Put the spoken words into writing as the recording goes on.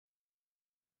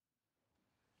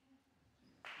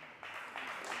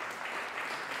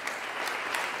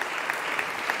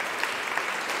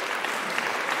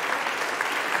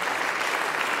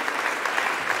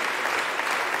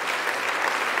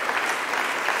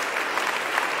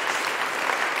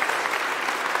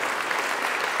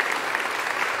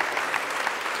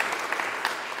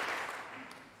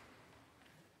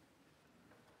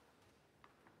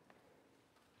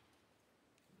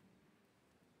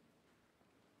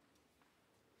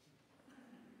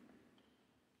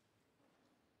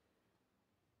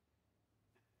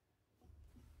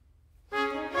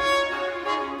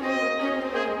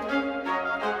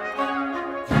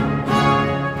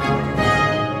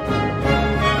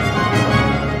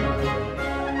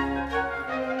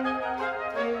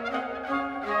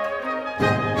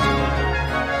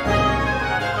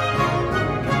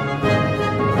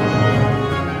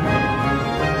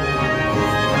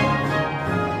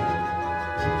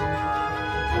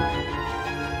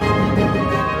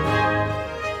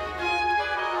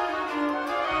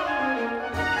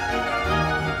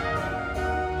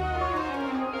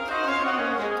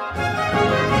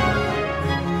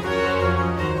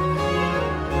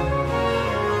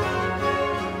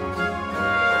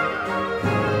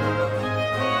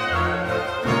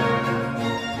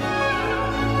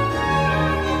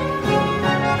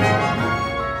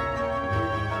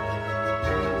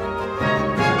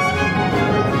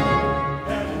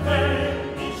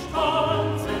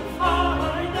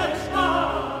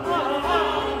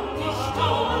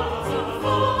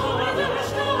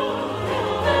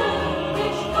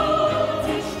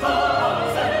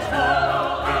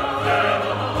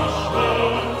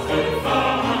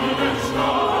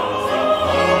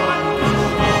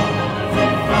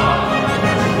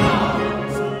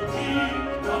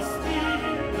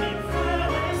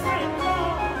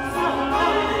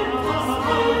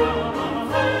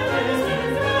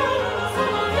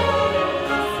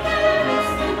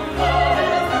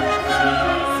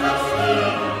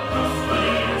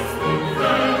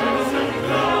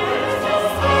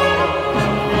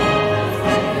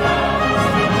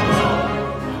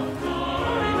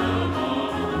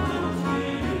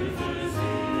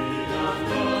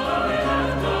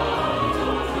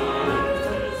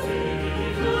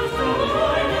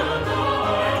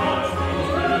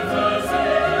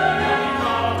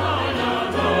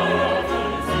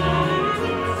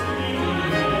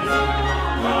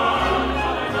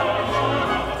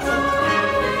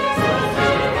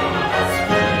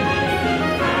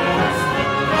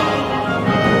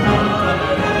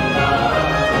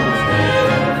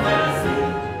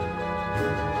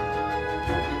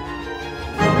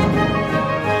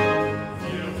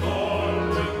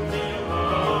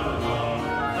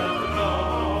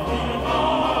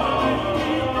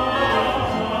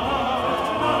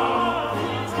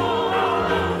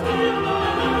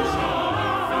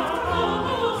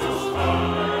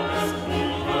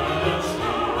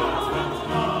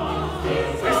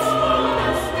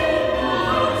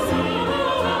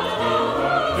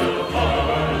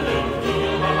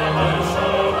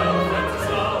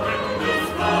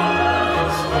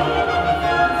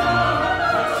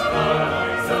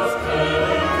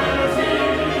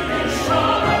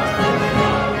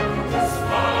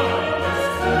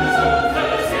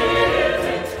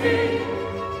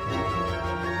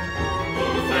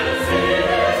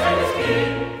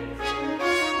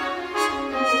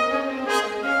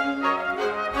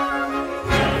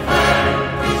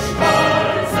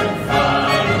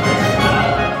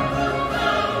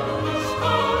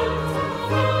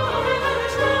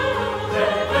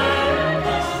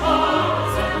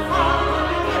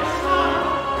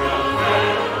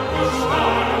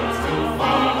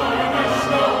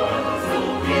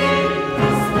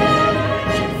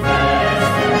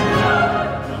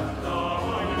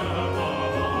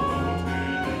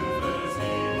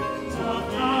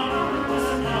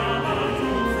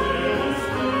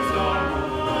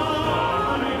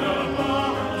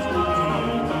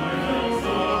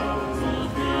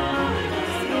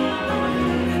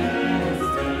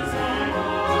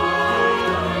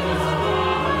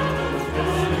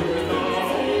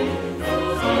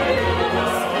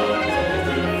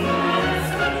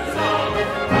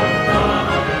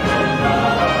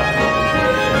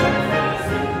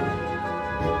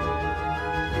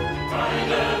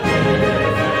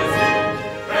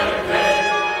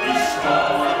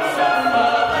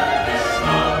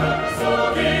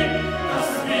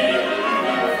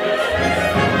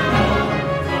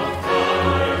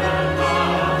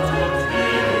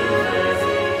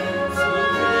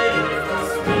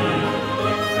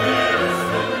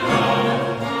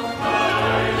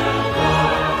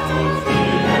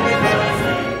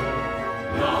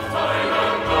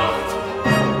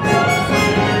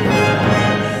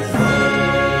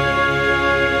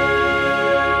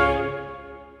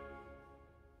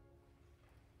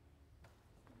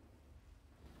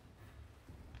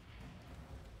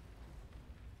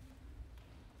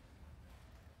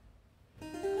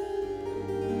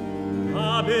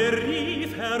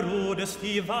berief Herodes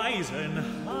die Weisen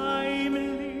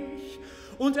heimlich,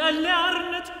 und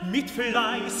lernet mit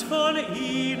Fleiß von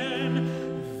ihnen,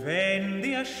 wenn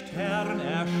der Stern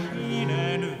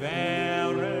erschienen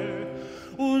wäre,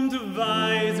 und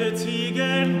weise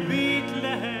Ziegen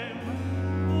Bethlehem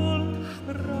und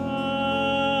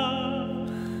sprach: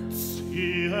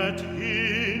 Ziehet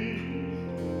hin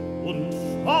und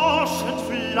forschet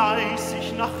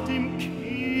fleißig nach dem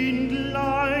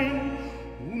Kindlein,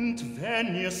 und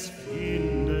wenn ihr's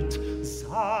findet,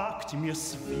 sagt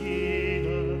mir's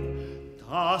wieder,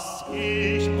 dass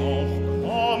ich auch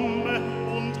komme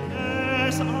und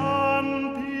es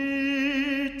anbiete.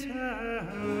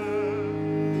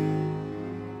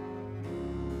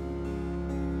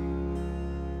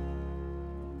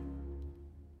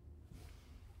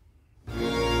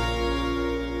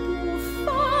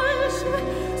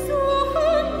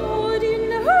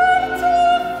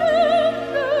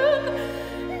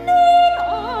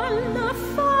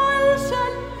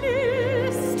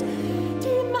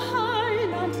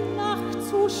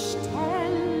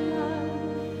 Stellen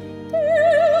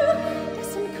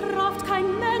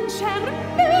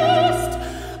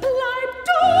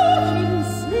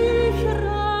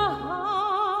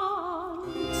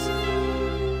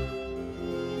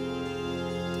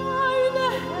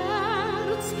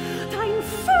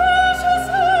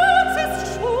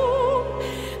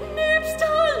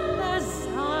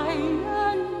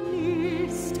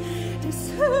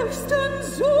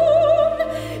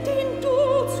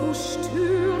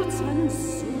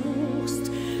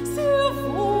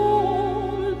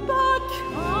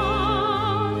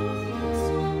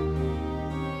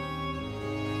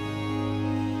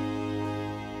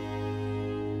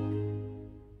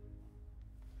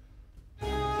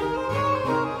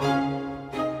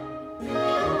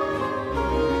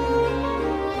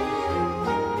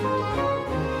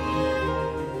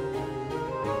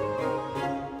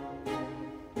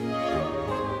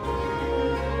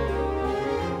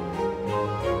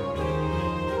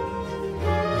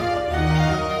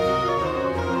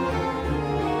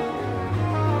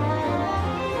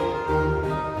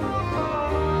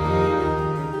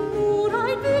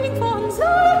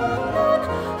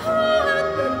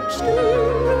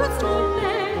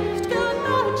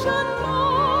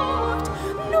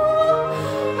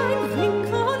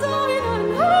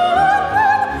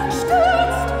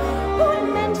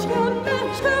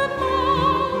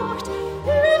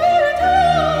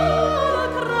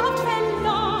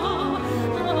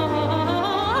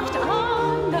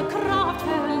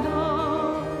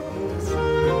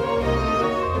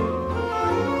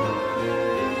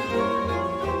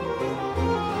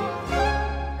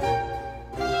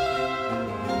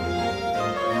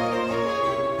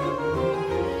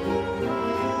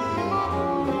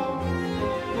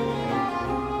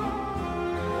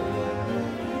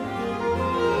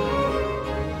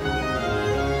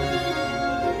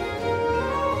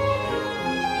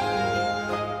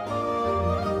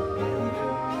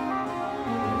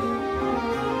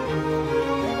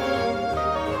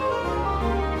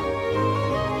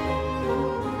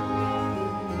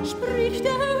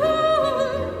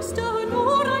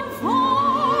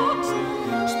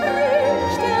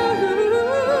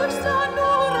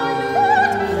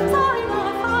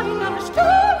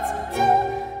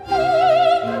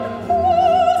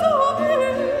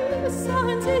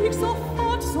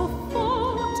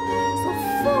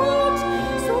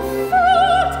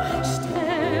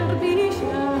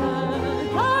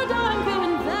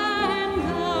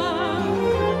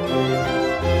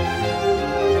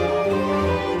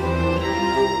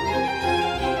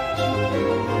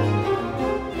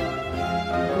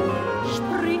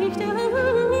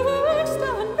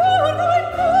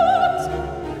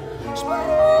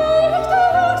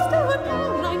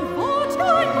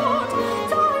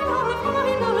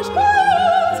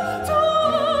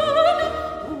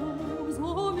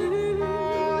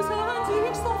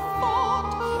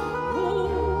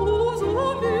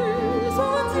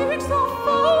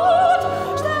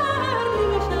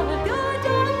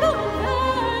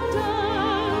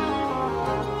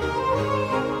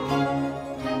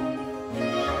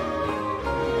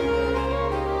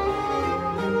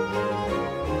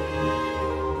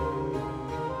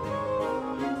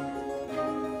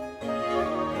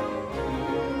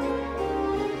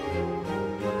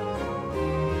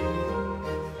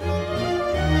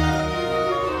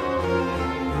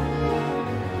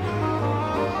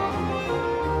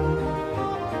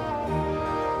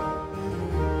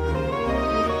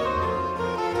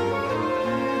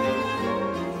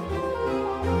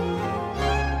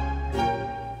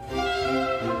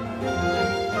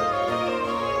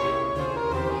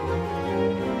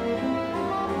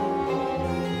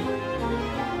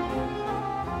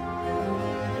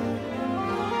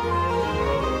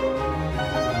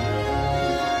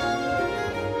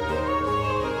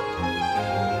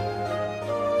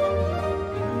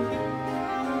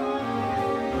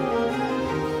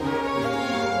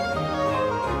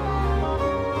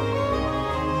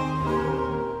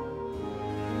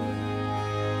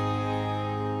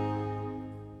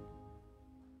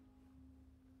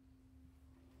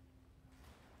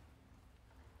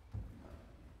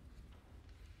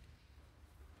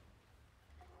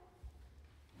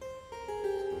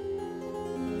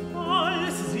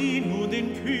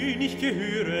König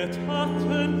gehöret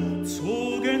hatten,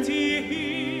 zogen sie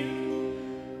hin.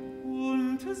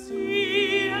 Und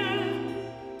siehe,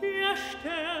 der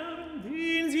Stern,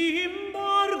 den sie im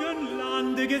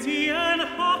Morgenlande gesehen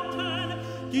hatten,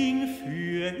 ging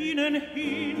für ihnen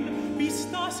hin, bis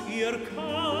dass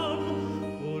kam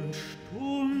und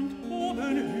stund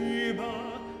oben über,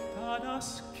 da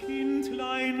das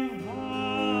Kindlein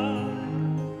war.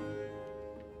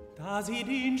 Da sie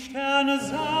den Stern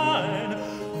sahen,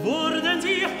 wurden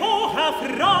sie hoch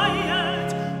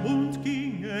erfreuet und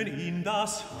gingen in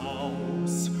das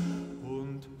Haus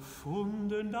und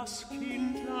funden das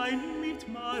Kindlein mit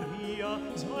Maria,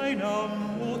 seiner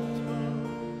Mutter,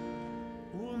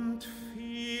 und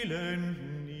fielen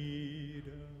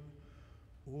nieder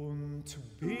und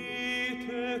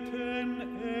beteten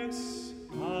es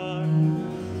an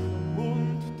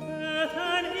und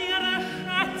täten ihre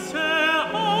Schätze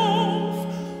auf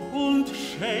und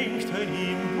schenkten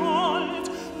ihm Gold,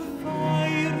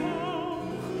 Weihrauch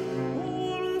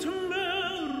und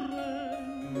Myrrhe.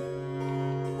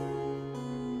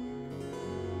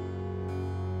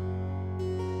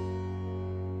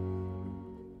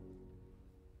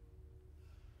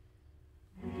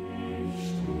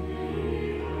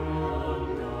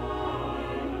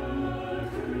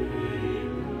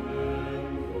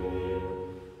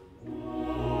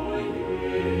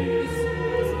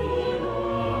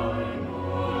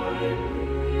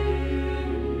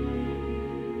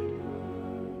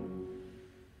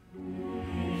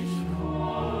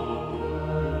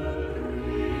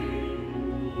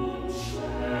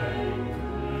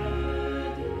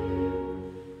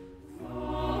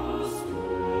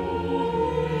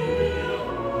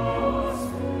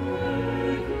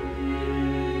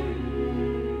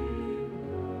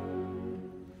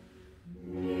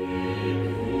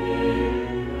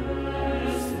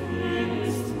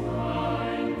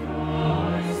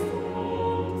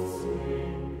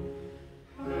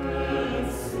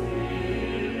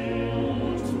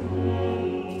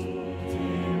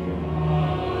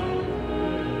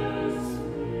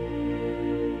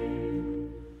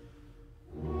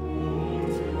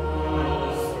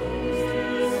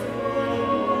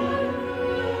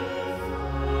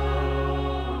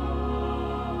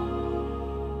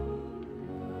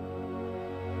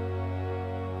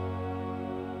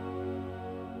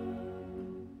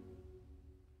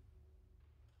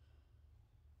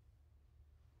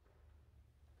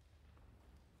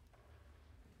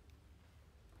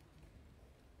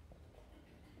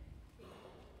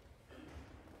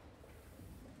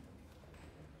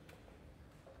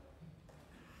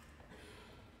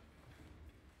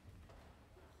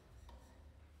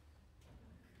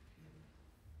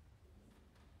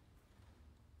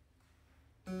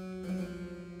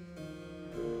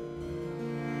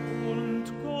 Und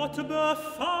Gott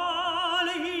befahl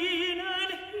ihnen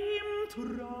im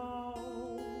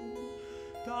Traum,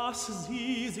 dass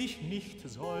sie sich nicht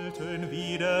sollten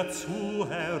wieder zu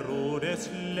Herodes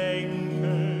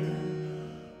lenken,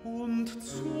 und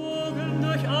zogen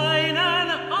durch einen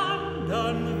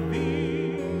andern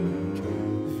Weg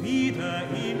wieder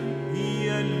in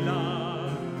ihr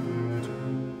Land.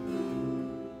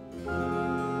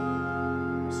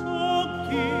 So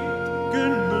geht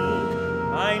genug,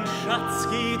 mein Schatz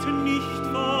geht nicht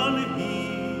von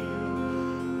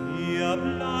hier, ihr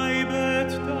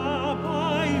bleibet da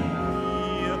bei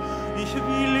mir, ich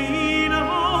will ihn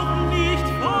auch nicht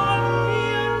von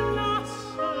mir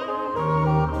lassen.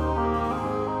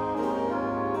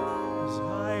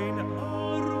 Sein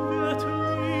Arm wird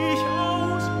mich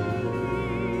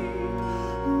ausheben,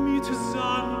 mit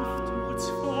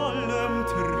sanftmutsvollem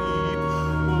Trieb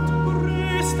und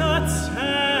größter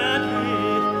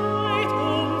Zärtlichkeit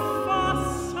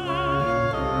umfassen.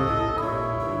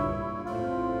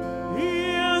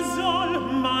 Er soll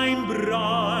mein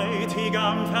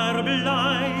Bräutigam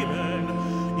verbleiben,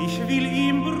 ich will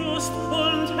ihm Brust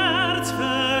und Herz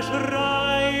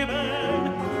verschreiben.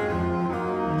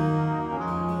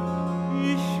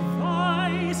 Ich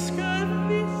weiß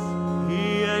gewiss,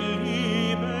 er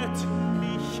liebet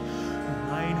mich,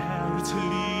 mein Herz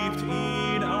liebt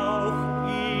ihn auch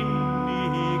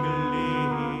inniglich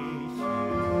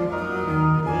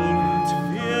und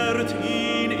wird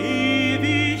ihn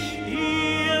ewig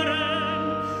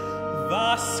ehren.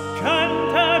 Was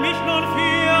könnte mich nun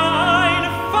für ein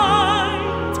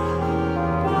Feind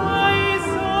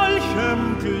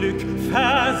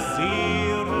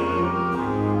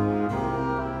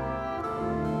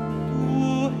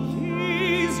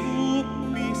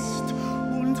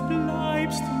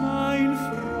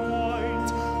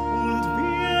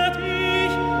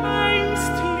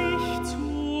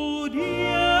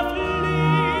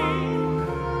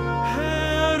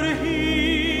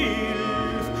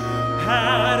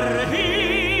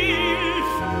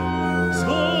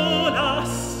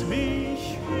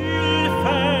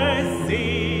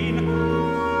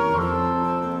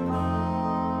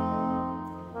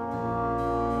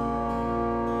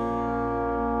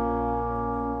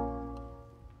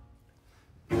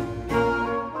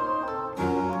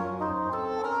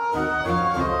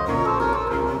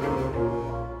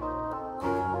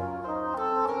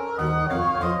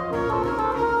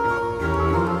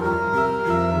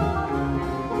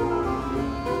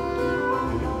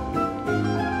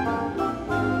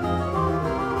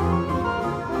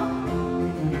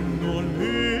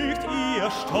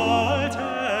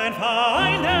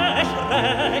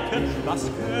erschrecken, was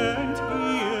könnt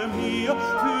ihr mir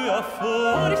für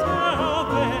Furcht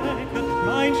erwecken?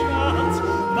 Mein Schatz,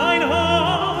 mein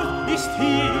Hort ist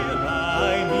hier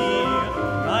bei mir.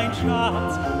 Mein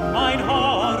Schatz, mein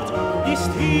Hort ist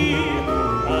hier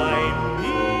bei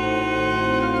mir.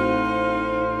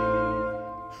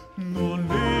 Nun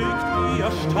mögt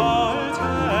ihr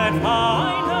stolzen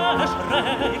Feinde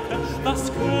erschrecken,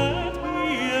 was könnt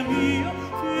ihr mir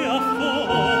für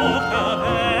Furcht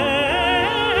erwecken?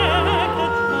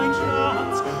 Mein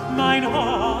Schatz, mein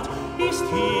Hort ist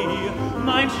hier,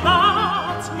 mein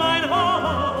Schatz, mein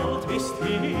Hort ist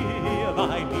hier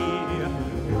bei mir.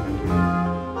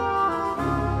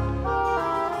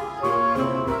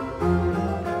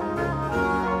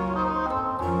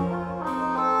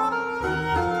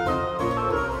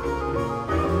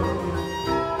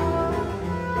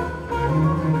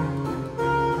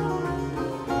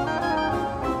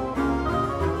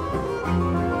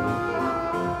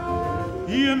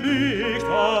 Ihr mögt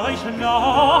euch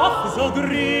noch so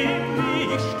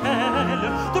grimmig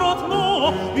stellen, droht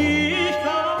nur, wie ich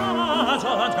Gat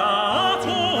und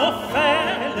Gato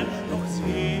fällen. Doch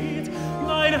seht,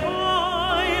 mein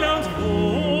Heiland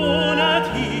wohnet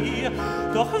hier,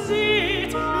 doch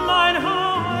seht, mein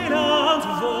Heiland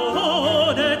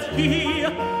wohnet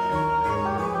hier.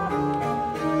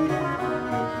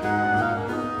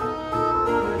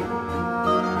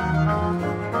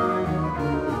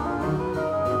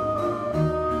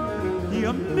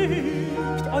 Ihr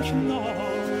mögt euch noch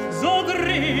so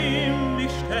grimmig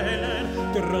stellen,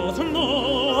 droht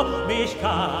nur mich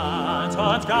Gat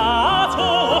und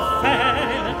Gato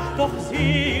fällen. Doch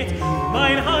seht,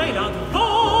 mein Heiland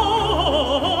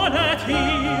wohnet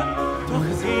hier, doch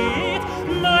seht,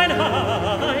 mein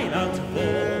Heiland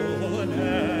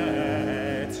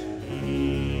wohnet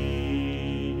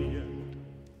hier.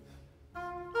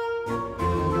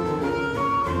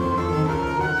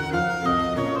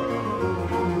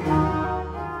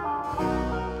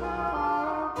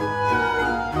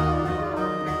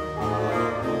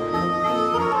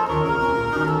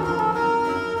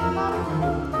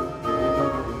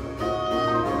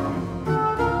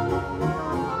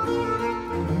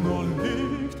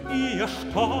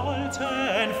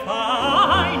 Stolzen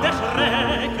Feinde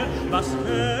erschrecken, was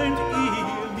könnt ihr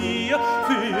mir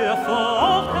für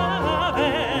Furcht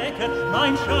erwecken?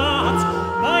 Mein Schatz,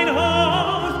 mein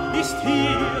Hort ist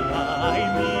hier bei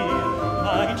mir.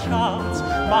 Mein Schatz,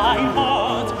 mein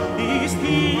Hort ist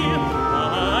hier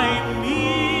bei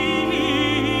mir.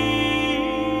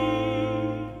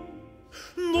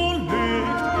 Nun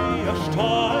mögt ihr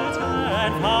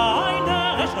stolzen Feinde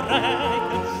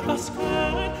erschrecken, was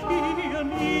könnt ihr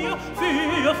mir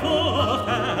für Furcht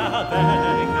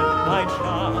erwecken? Mein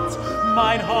Schatz,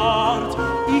 mein Hort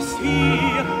ist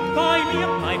hier bei mir.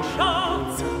 Mein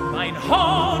Schatz, mein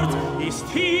Hort ist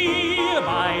hier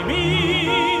bei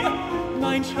mir.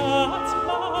 Mein Schatz,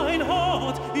 mein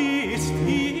Hort ist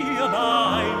hier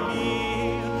bei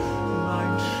mir.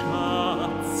 Mein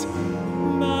Schatz,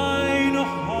 mein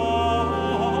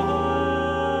Hort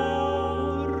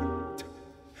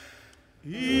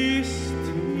ist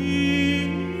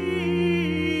hier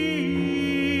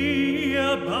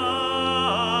bei mir.